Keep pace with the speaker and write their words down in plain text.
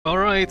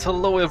Alright,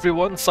 hello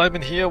everyone,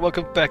 Simon here,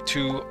 welcome back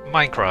to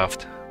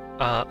Minecraft.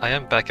 I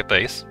am back at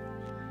base.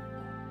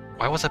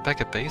 Why was I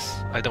back at base?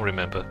 I don't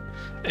remember.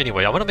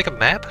 Anyway, I want to make a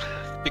map,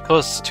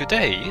 because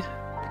today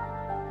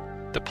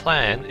the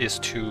plan is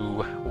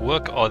to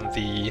work on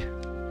the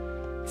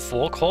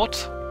Forecourt,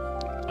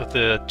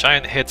 the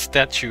giant head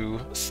statue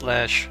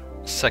slash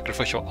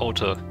sacrificial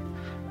altar.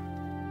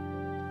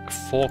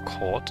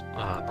 Forecourt,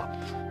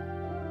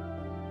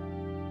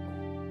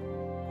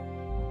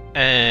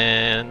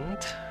 and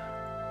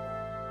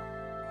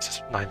this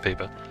is 9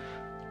 paper.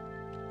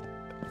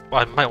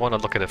 Well, I might want to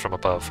look at it from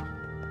above.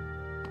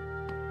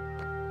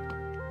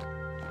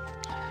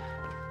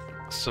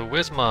 So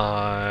where's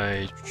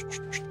my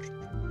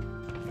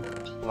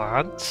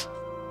plant?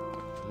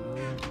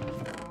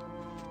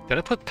 Did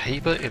I put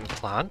paper in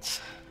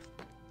plants?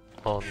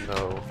 Oh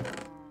no.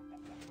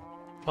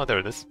 Oh, there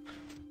it is.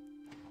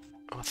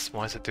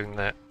 Why is it doing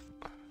that?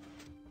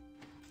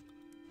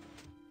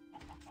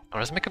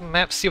 Alright, let's make a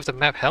map, see if the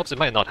map helps. It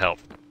might not help.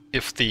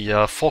 If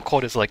the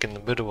forecourt is like in the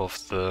middle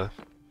of the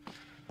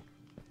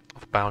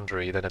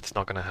boundary, then it's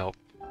not gonna help.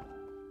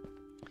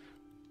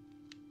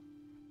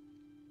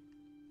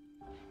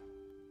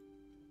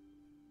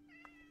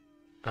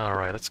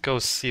 Alright, let's go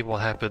see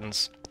what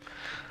happens.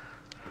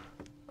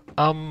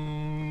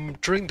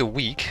 During the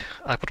week,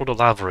 I put all the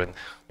lava in.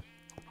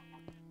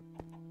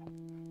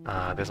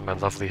 There's my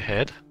lovely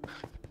head.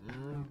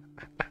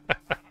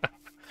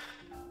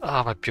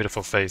 Ah, my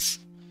beautiful face.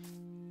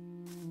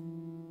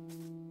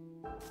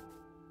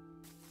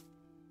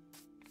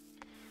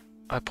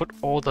 I put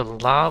all the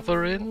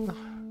lava in,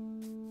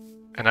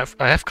 and I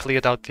have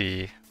cleared out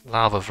the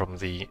lava from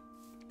the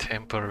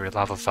temporary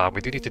lava farm.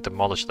 We do need to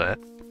demolish that.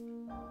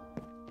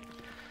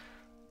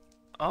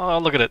 Oh,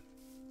 look at it!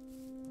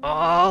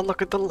 Oh,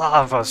 look at the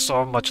lava!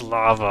 So much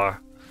lava!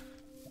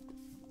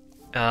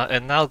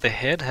 And now the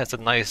head has a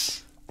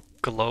nice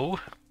glow.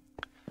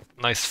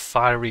 Nice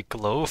fiery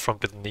glow from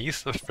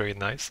beneath. That's very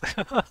nice.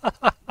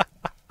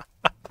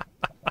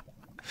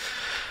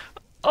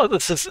 Oh,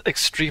 this is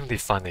extremely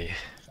funny.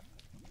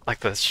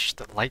 Like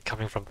the light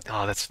coming from...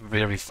 Oh, that's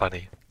very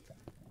funny.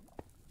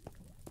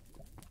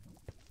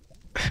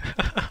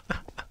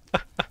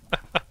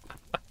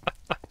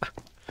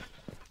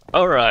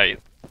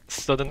 Alright,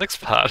 so the next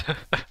part.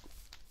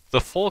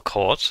 The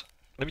forecourt.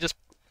 Let me just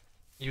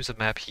use a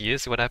map here,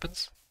 see what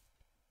happens.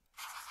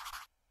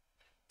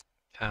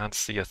 Can't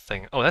see a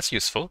thing. Oh, that's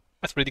useful.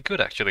 That's really good,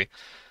 actually.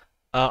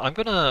 I'm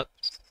gonna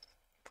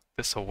put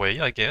this away,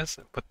 I guess,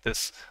 and put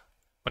this...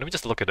 Well, let me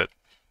just look at it.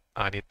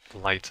 I need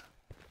light.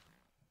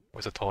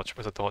 Where's the torch?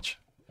 Where's the torch?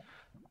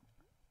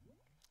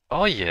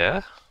 Oh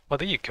yeah. Well,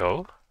 there you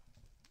go.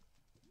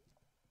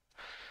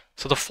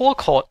 So the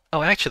forecourt...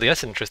 Oh, actually,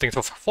 that's interesting.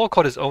 So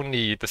forecourt is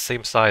only the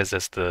same size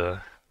as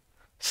the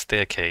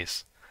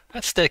staircase.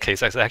 That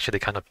staircase is actually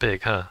kind of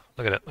big, huh?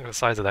 Look at it. Look at the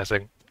size of that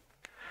thing.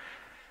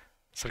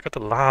 So we've got the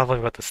lava,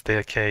 we've got the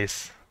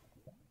staircase,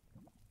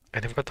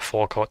 and then we've got the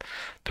forecourt.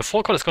 The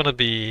forecourt is going to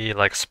be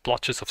like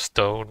splotches of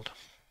stone.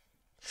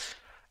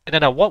 And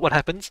then what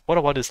happens? What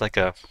I want is like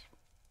a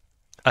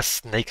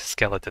snake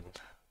skeleton.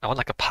 I want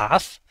like a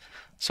path.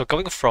 So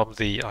going from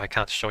the... Oh, I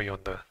can't show you on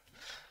the...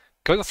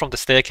 Going from the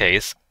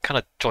staircase, kind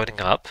of joining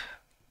up,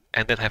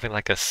 and then having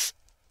like a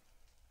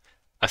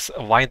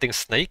winding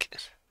snake,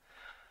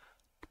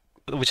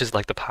 which is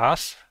like the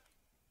path.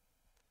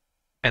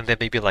 And then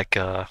maybe like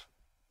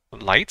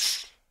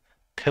lights,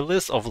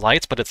 pillars of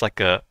lights, but it's like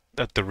the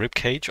rib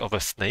cage of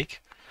a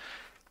snake.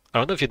 I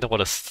don't know if you know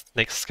what a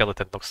snake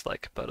skeleton looks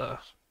like,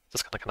 but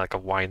just kind of like a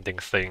winding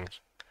thing,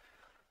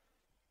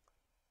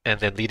 and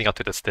then leading up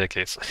to the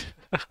staircase.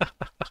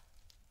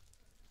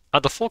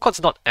 The forecourt's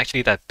not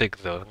actually that big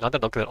though. Now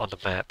that I look at it on the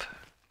map,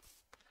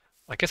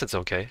 I guess it's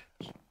okay.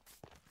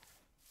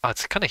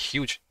 It's kind of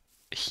huge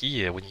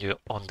here when you're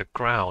on the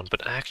ground,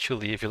 but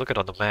actually, if you look at it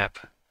on the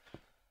map,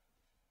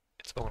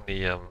 it's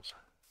only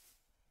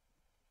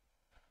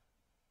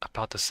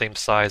about the same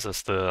size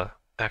as the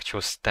actual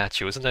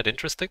statue. Isn't that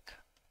interesting?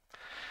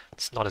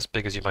 It's not as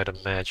big as you might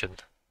imagine.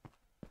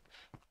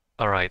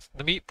 Alright,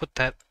 let me put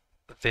that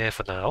there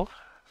for now.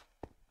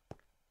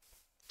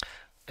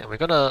 And we're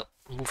gonna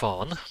move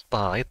on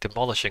by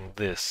demolishing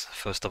this,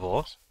 first of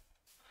all.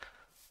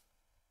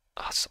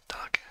 Ah, it's so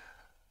dark.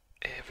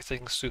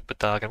 Everything's super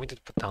dark. I need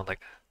to put down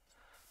like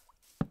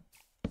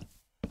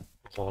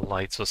more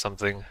lights or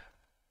something.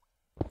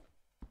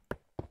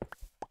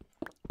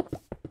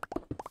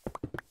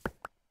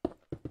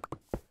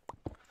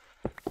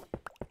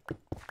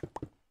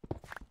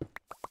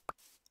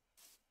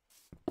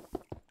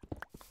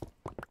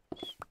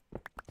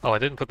 Oh, I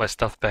didn't put my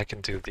stuff back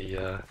into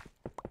the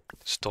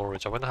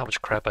storage. I wonder how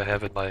much crap I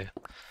have in my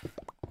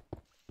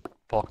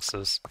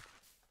boxes.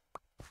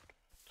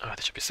 There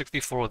should be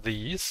 64 of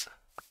these.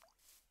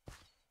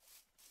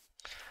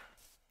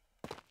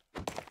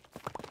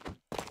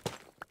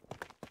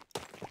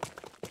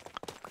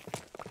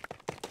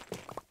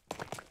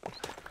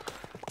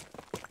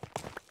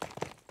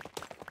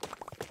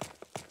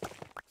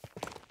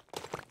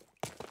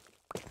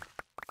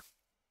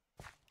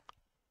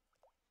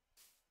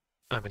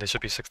 I mean, there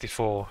should be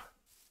 64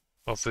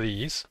 of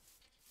these.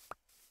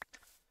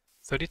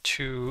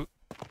 32.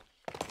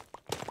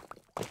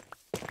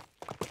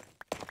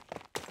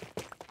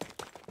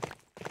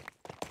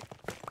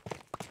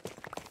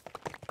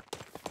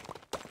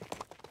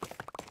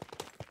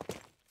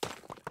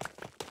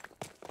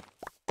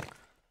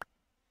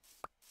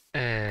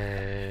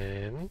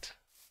 And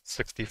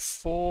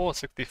 64,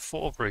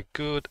 64, very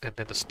good. And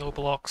then the snow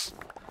blocks.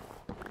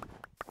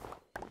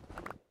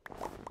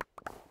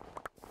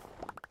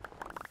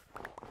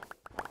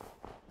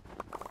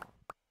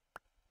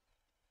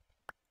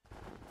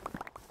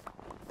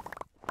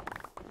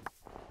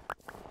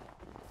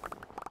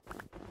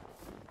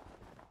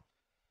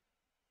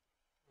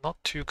 Not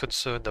too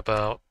concerned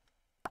about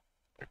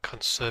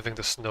conserving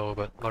the snow,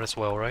 but might as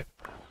well, right?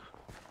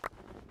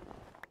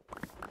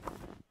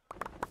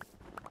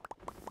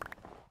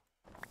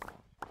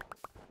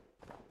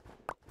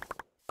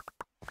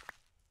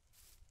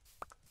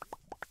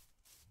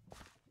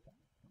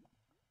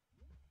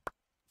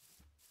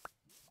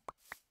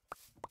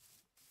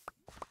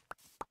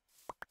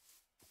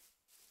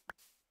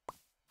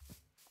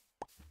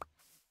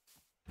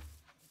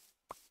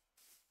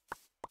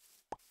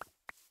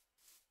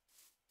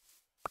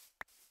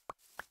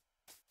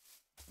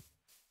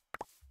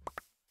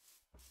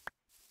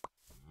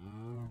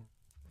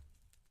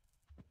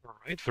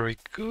 Alright, very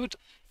good.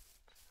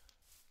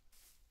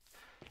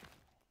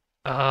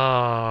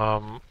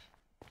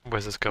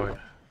 Where's this going?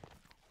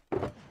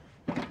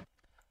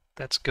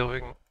 That's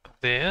going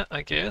there,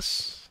 I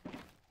guess.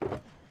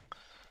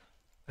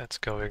 That's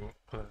going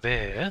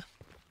there.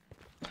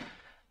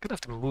 Gonna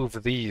have to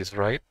move these,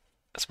 right?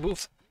 Let's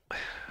move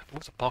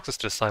the boxes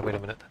to the side. Wait a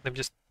minute. Let me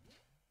just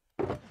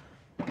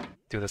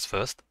do this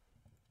first.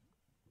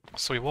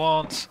 So we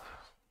want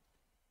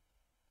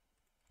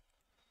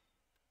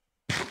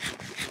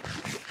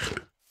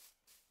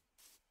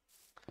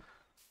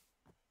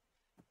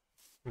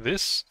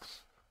this.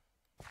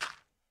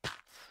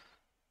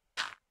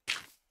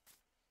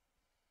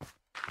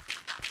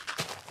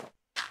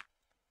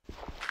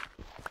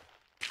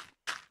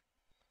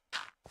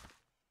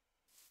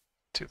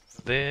 To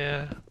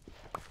there.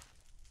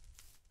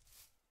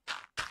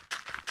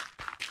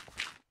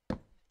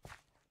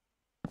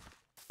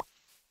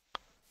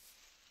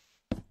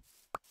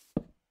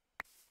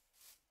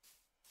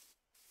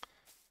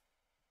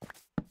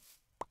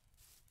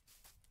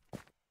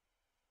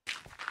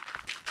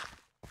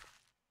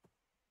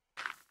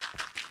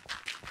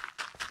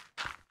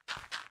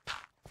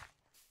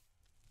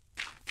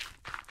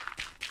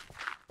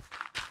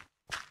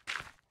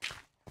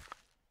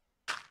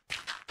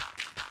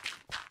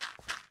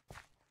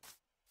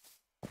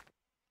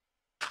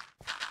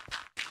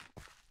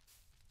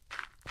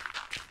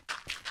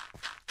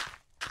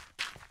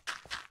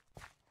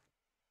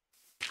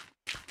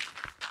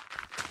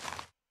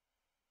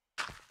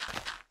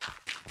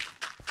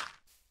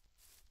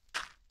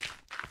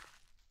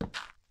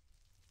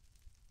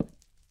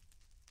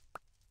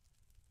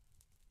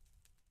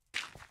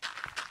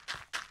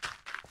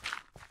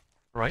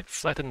 Right,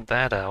 flatten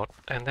that out,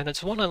 and then I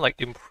just want to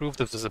like improve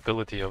the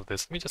visibility of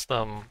this. Let me just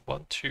 1,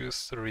 2,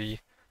 3,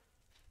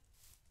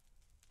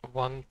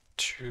 1,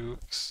 2,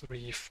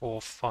 3,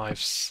 4, 5,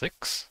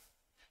 6.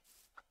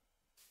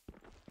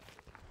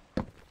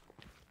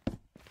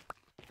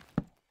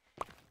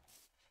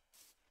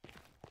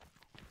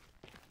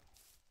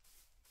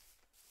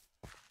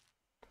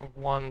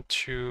 One,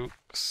 2,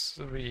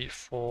 3,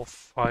 4,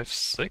 5,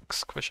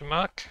 6, question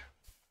mark.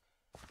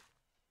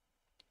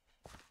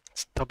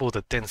 Let's double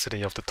the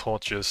density of the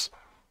torches.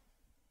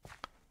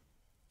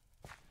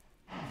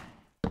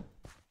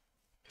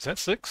 Is that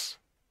 6?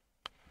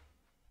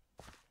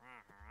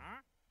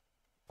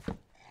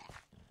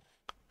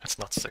 That's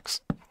not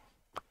 6.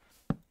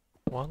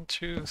 1,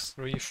 2,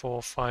 3,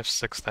 4, 5,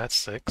 6, that's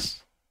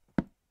 6.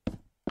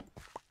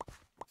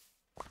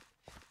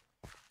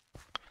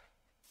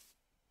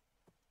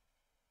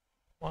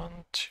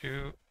 One,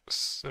 2,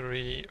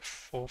 3,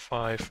 4,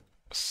 5,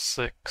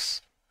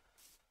 6.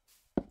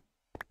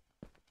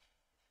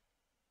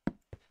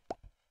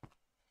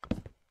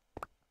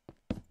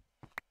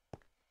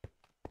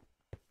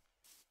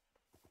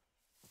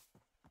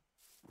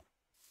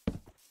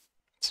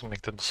 Let's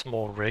make them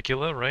more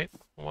regular, right?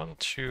 1,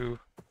 2,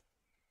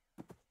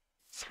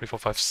 3, 4,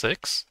 5,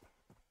 6.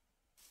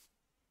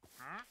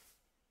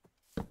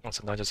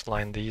 So now just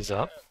line these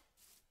up.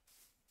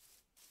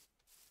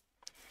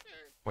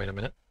 Wait a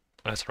minute.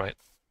 That's right.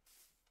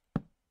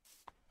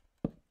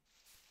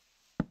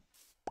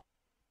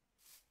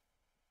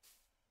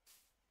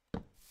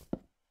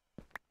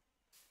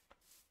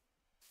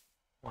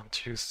 One,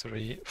 2,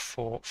 3,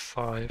 4,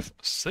 5,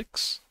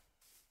 6.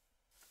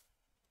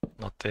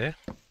 Not there.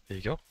 There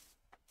you go.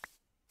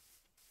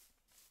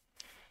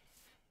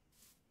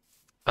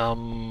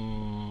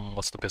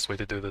 What's the best way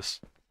to do this?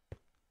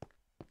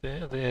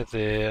 There, there,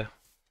 there.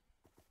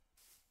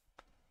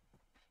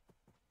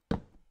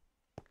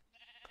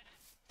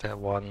 That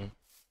one.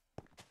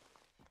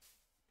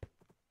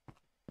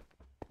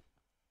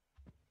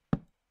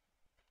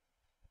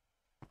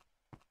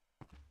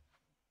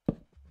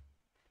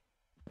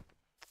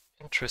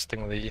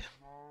 Interestingly,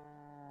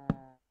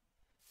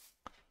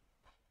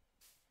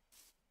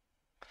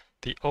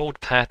 the old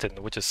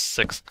pattern, which is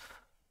 6,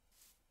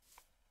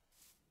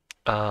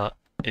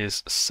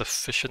 is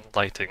sufficient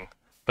lighting.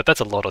 But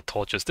that's a lot of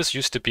torches. This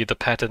used to be the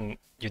pattern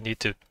you need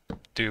to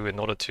do in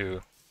order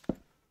to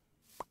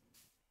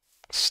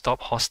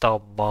stop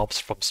hostile mobs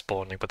from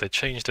spawning, but they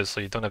changed it so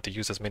you don't have to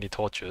use as many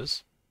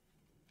torches.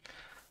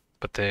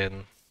 But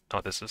then, oh,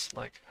 this is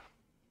like,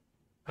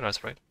 oh,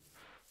 that's right.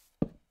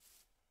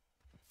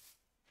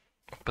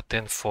 But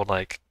then for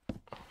like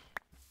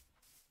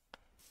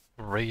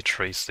ray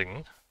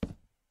tracing,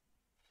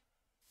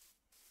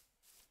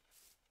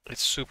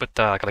 it's super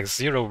dark. Like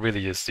 0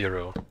 really is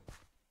 0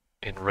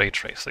 in ray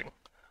tracing,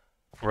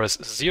 whereas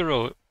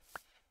 0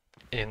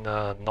 in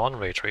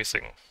non-ray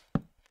tracing,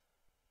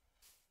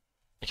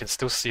 you can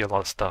still see a lot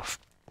of stuff.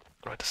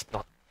 Right, it's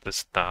not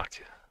this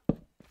dark.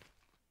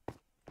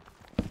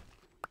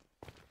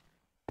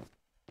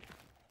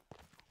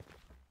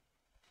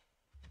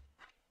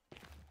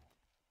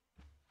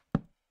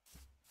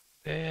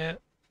 There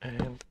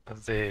and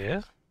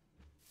there.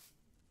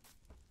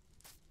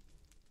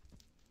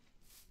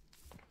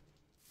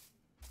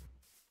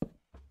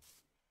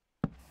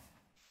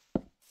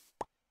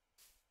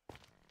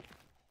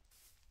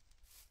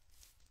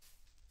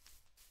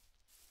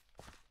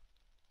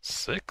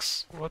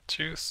 Six? 1,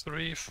 2,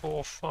 3,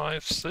 4,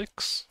 5,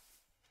 6.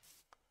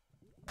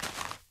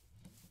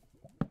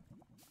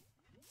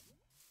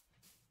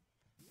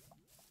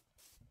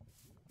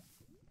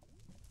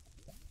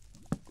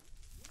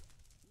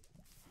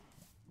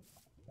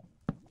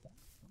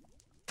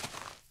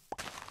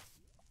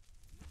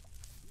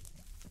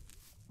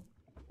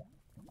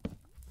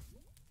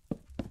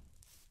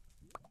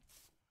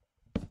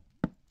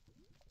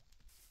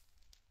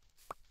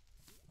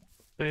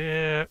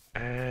 There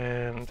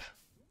and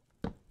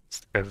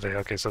there.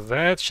 Okay, so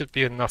that should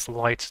be enough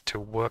light to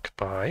work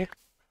by.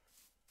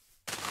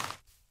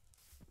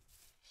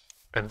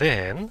 And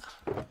then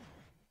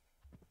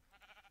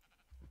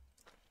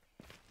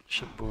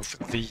should move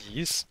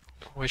these.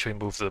 Where should we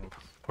move them?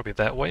 Probably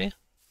that way.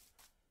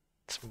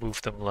 Let's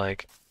move them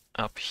like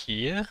up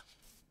here.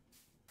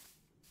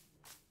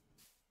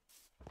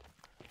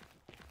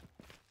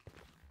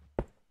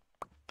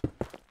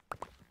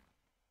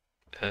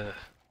 Uh,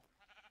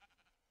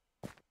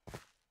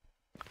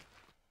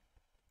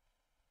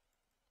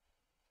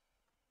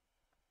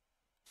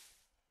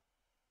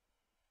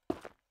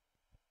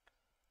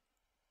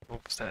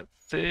 Moves that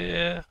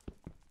there.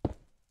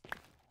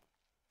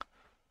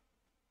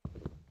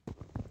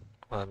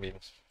 Well, I mean,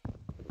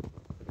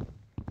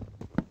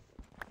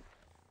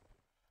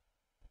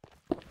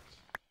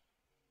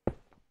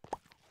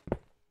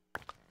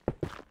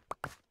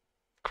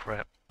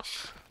 crap.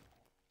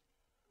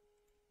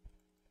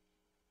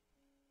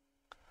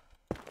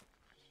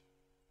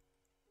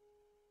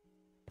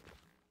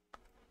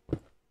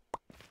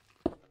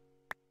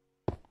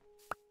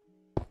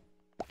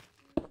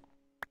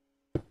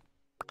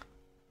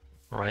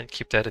 Right,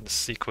 keep that in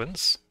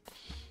sequence.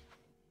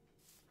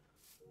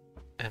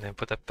 And then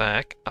put that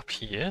back up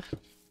here.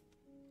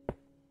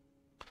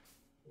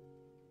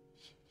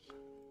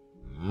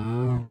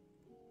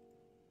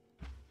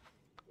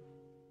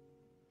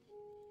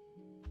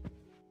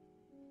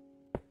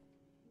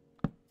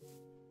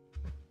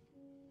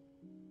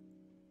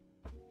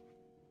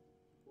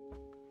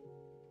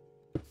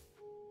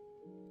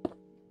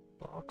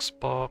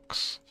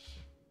 Box.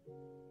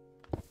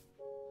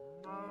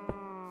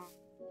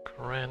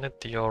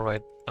 Granite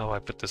diorite. Oh, I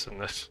put this in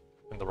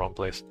the wrong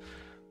place.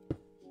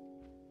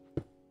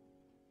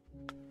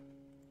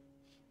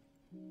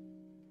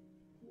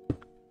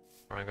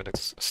 Alright, I'm gonna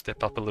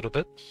step up a little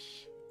bit.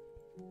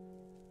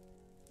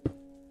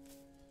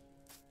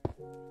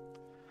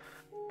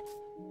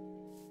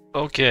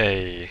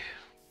 Okay.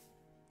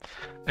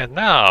 And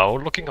now,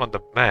 looking on the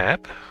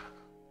map,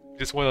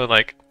 just want to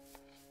like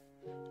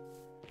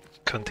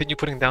continue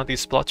putting down these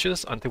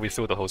splotches until we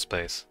fill the whole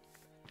space.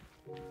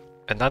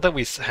 And now that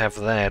we have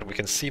that, we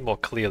can see more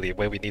clearly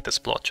where we need the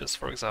splotches,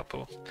 for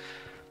example.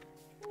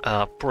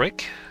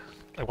 Brick.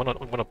 I want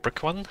a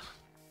brick one.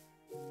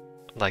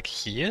 Like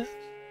here.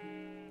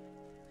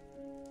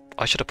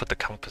 I should have put the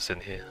compass in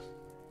here.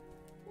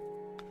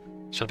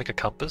 Should I make a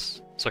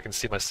compass so I can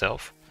see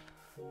myself?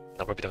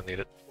 No, probably don't need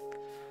it.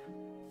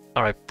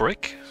 Alright,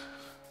 brick.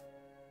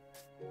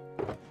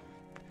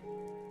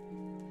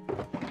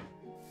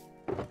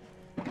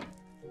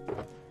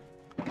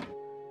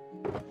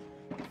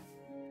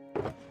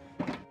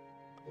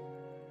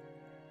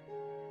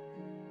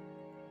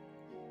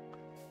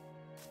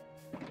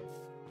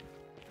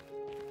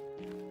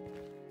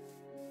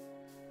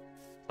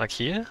 Like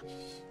here.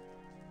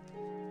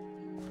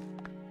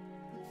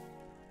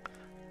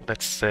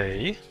 Let's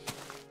say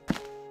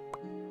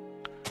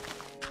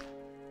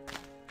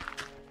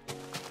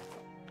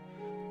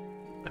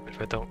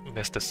if I don't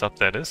mess this up,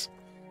 that is.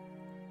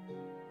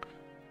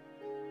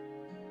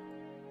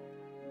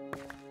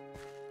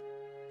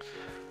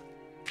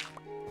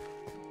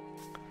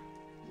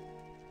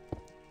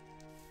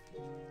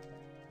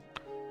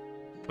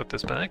 Put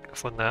this back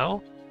for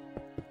now.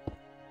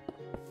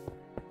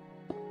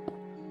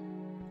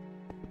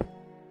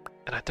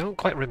 And I don't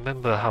quite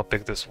remember how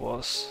big this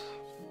was.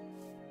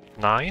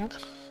 9?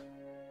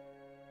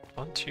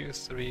 1, 2,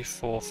 3,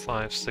 4,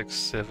 5, 6,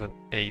 7,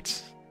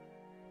 8.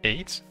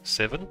 8?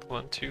 7?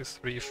 1, 2,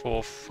 3,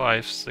 4,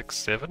 5, 6,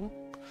 7?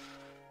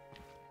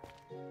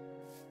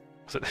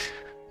 Was it?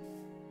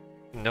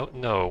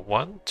 No.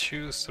 1,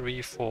 2,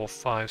 3, 4,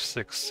 5,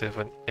 6,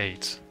 7,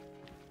 8.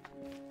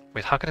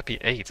 Wait, how can it be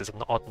 8? It's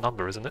an odd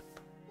number, isn't it?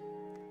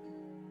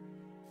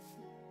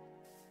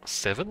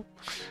 7?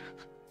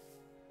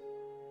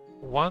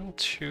 1,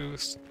 2,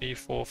 3,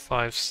 4,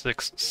 5,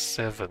 6,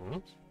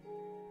 7.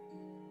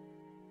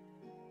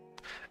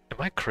 Am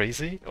I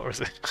crazy? Or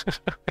is it...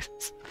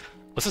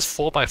 Was this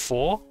 4 by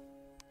 4?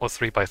 Or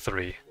 3 by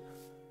 3?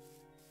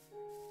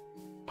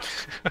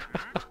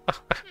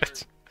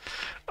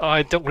 Oh,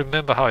 I don't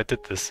remember how I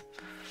did this.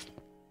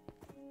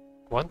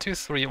 1, 2,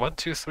 3, 1,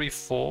 2, 3,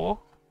 4.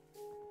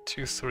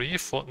 2, 3,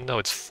 4. No,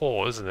 it's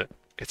 4, isn't it?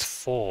 It's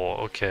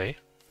 4, okay.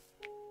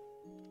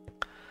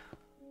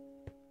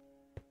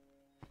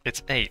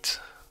 It's 8.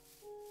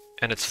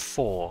 And it's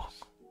 4.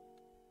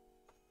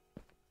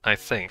 I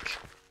think.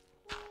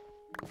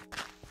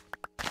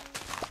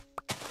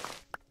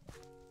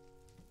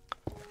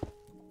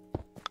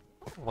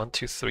 One,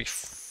 two, three,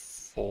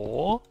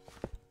 4.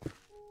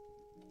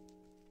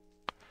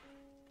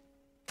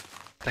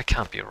 That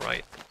can't be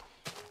right.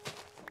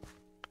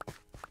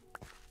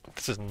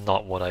 This is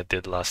not what I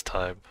did last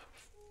time.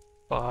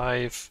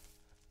 5.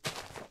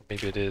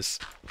 Maybe it is.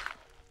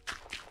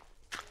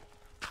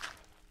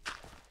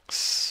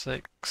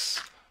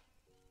 6.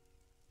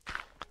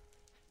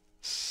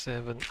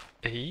 7,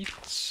 8.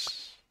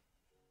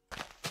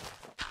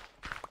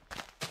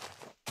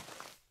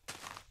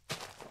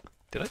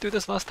 Did I do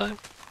this last time?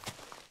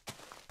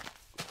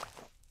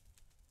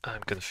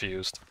 I'm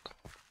confused.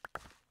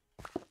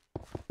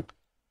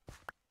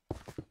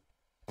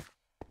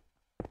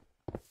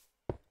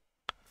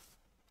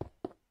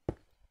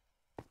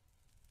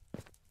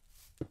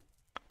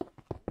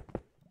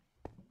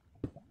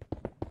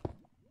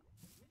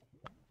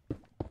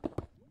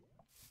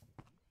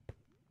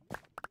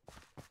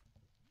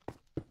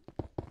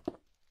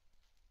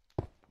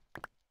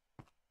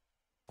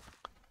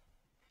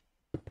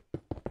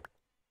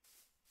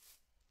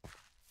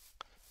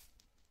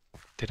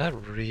 Did I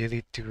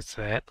really do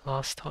that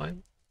last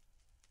time?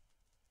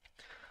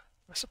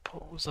 I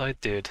suppose I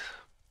did.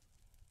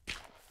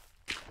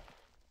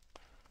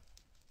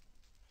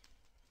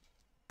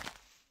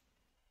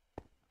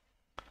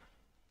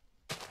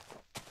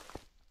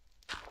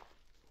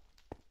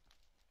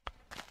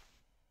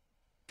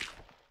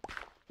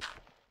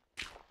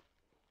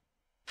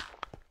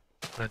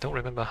 I don't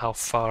remember how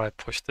far I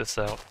pushed this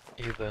out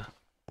either.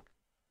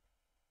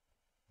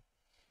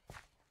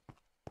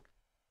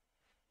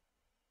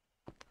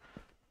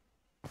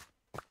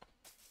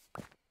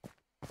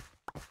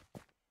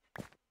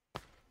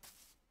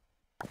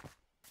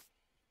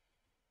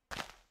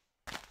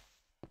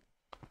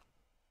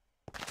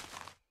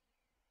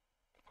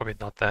 Probably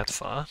not that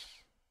far.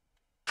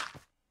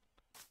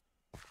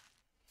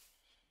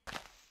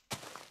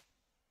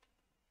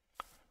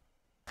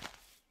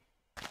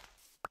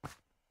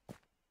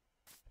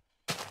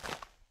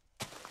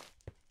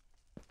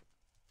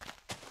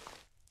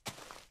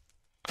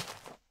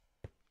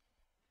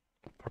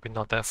 Probably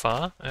not that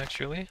far,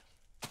 actually.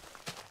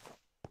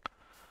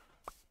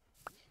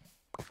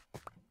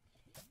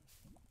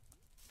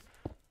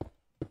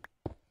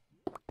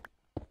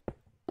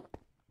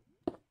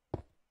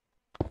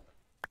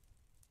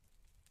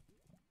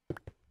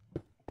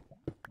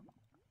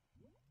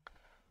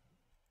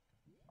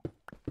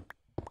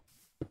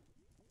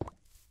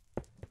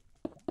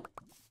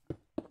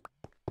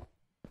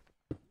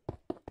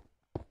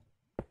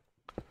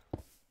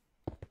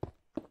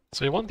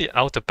 So you want the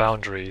outer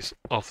boundaries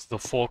of the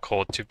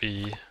forecourt to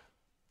be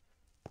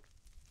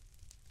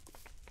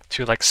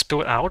like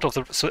spill out of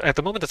the, so at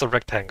the moment it's a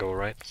rectangle,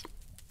 right?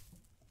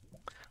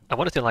 I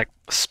want it to like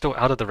spill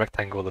out of the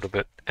rectangle a little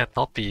bit and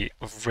not be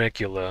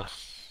regular.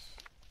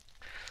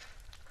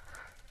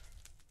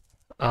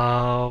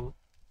 The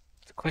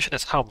question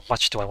is, how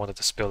much do I want it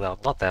to spill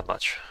out? Not that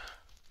much,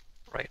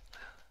 right?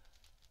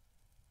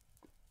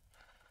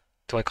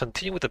 Do I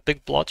continue with the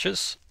big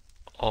blotches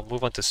or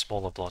move on to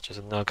smaller blotches?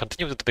 And now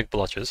continue with the big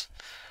blotches.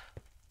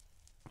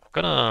 I'm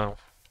gonna...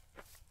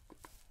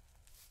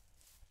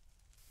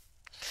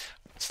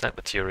 What's that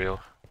material?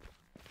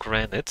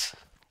 Granite.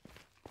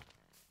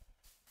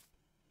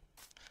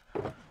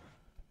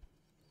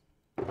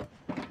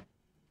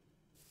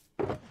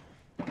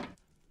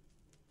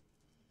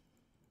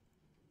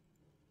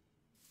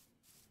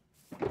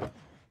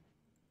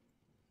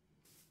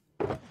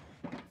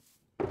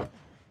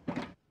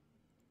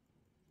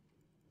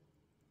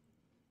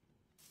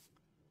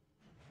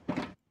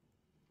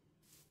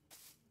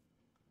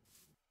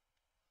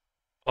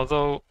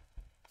 Although,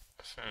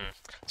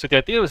 so the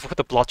idea is to put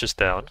the blotches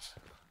down,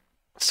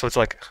 so it's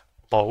like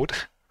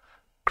mold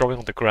growing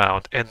on the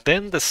ground, and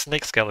then the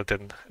snake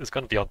skeleton is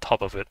going to be on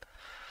top of it.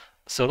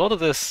 So a lot of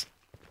this,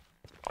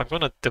 I'm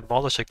gonna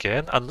demolish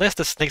again, unless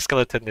the snake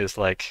skeleton is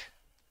like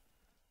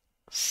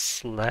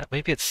slab.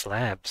 Maybe it's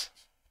slabs.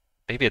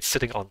 Maybe it's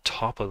sitting on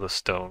top of the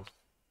stone.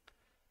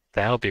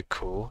 That would be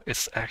cool.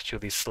 It's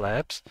actually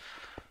slabs.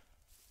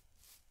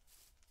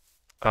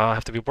 I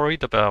have to be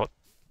worried about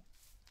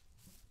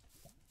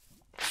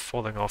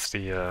falling off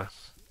the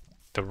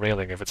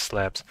railing if it's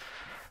slabs.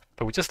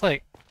 But we just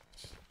like,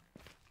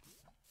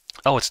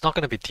 oh, it's not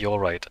gonna be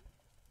diorite.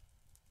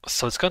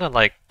 So it's gonna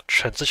like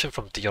transition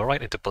from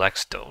diorite into black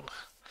stone.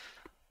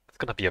 It's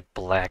gonna be a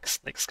black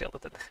snake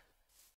skeleton.